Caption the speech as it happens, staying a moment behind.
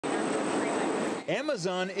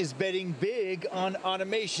Amazon is betting big on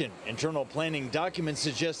automation. Internal planning documents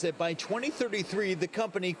suggest that by 2033, the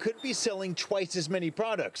company could be selling twice as many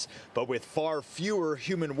products, but with far fewer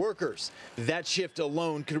human workers. That shift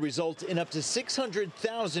alone could result in up to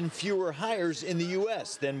 600,000 fewer hires in the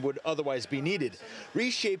U.S. than would otherwise be needed,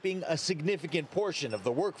 reshaping a significant portion of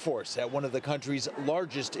the workforce at one of the country's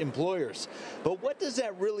largest employers. But what does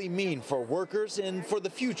that really mean for workers and for the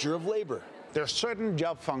future of labor? There are certain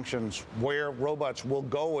job functions where robots will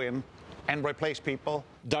go in and replace people.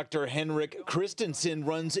 Dr. Henrik Christensen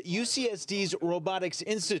runs UCSD's Robotics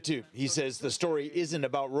Institute. He says the story isn't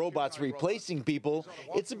about robots replacing people,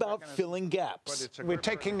 it's about filling gaps. We're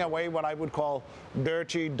taking away what I would call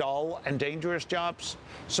dirty, dull, and dangerous jobs.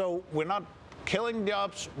 So we're not killing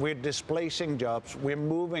jobs, we're displacing jobs, we're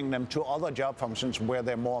moving them to other job functions where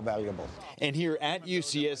they're more valuable. And here at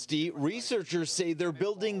UCSD, researchers say they're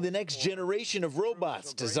building the next generation of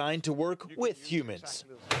robots designed to work with humans.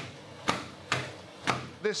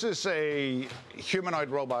 This is a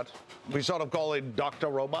humanoid robot. We sort of call it Dr.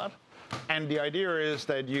 Robot. And the idea is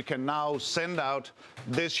that you can now send out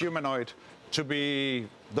this humanoid to be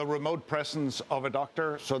the remote presence of a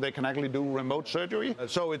doctor so they can actually do remote surgery.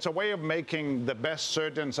 So it's a way of making the best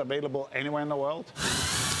surgeons available anywhere in the world.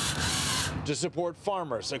 To support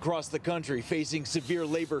farmers across the country facing severe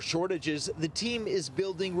labor shortages, the team is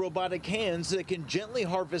building robotic hands that can gently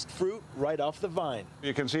harvest fruit right off the vine.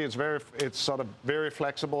 You can see it's sort of very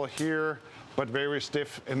flexible here, but very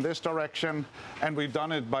stiff in this direction. And we've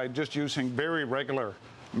done it by just using very regular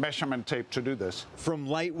measurement tape to do this. From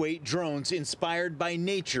lightweight drones inspired by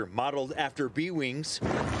nature, modeled after bee wings,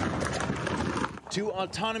 to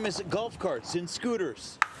autonomous golf carts and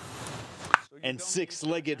scooters, and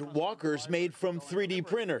six-legged walkers made from 3D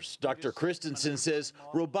printers. Dr. Christensen says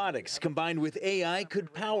robotics combined with AI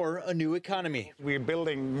could power a new economy. We're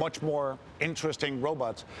building much more interesting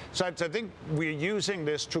robots. So I think we're using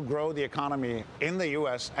this to grow the economy in the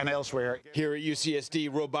U.S. and elsewhere. Here at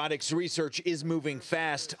UCSD, robotics research is moving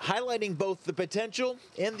fast, highlighting both the potential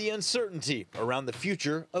and the uncertainty around the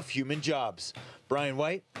future of human jobs. Brian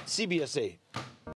White, CBS 8.